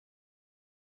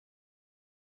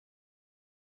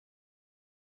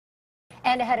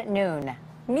And ahead at noon,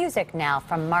 music now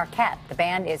from Markette. The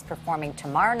band is performing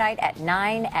tomorrow night at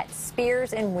 9 at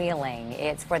Spears in Wheeling.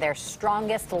 It's for their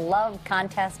Strongest Love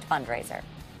Contest fundraiser.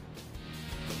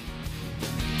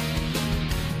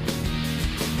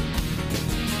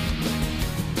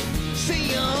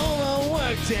 See you all the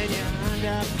work and you're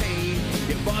underpaid.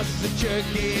 Your boss is a jerk,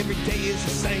 every day is the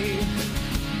same.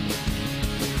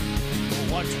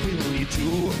 What will you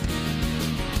do?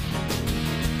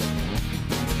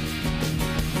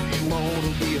 You want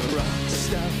to be a rock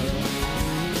star.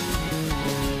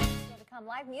 Still to come,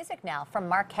 live music now from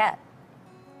Markette.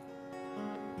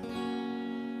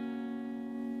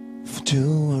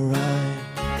 To arrive.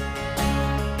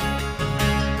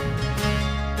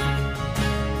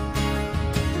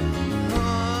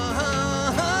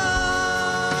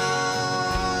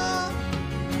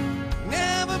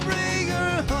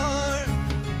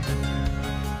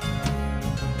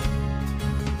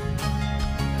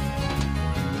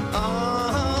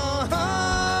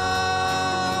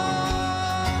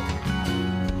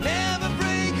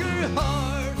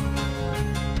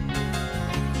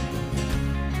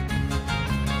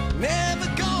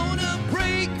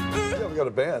 Got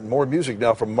a band. More music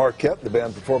now from Markette. The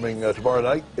band performing tomorrow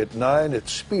night at 9 at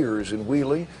Spears in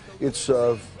Wheeling. It's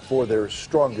for their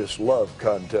Strongest Love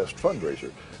Contest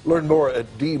fundraiser. Learn more at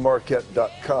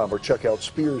dmarkette.com or check out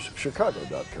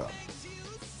spearschicago.com.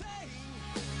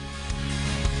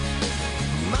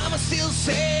 Mama still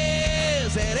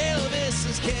says that Elvis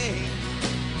is king.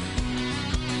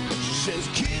 She says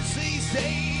kids these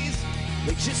days,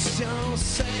 they just don't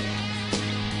sing.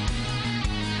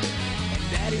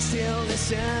 Daddy still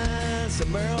listens to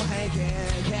Merle, Hank,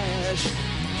 and Cash.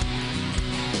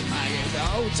 I get the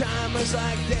old timers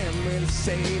like them will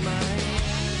say mine.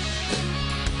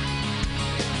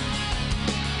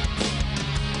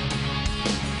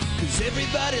 Cause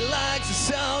everybody likes a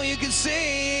song you can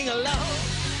sing along.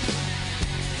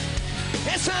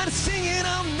 It's hard to sing it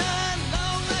all night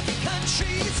long like a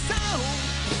country song.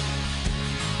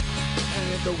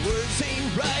 And if the words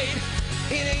ain't right,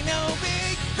 it ain't no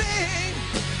big thing.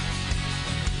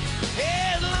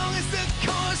 As long as the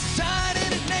chorus tight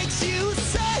and it makes you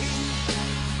sing.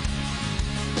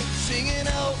 Singing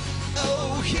oh,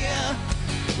 oh yeah.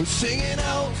 We're singing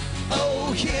oh,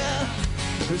 oh yeah.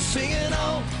 We're singing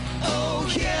oh, oh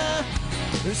yeah.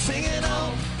 We're singing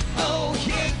oh, oh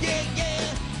yeah, yeah,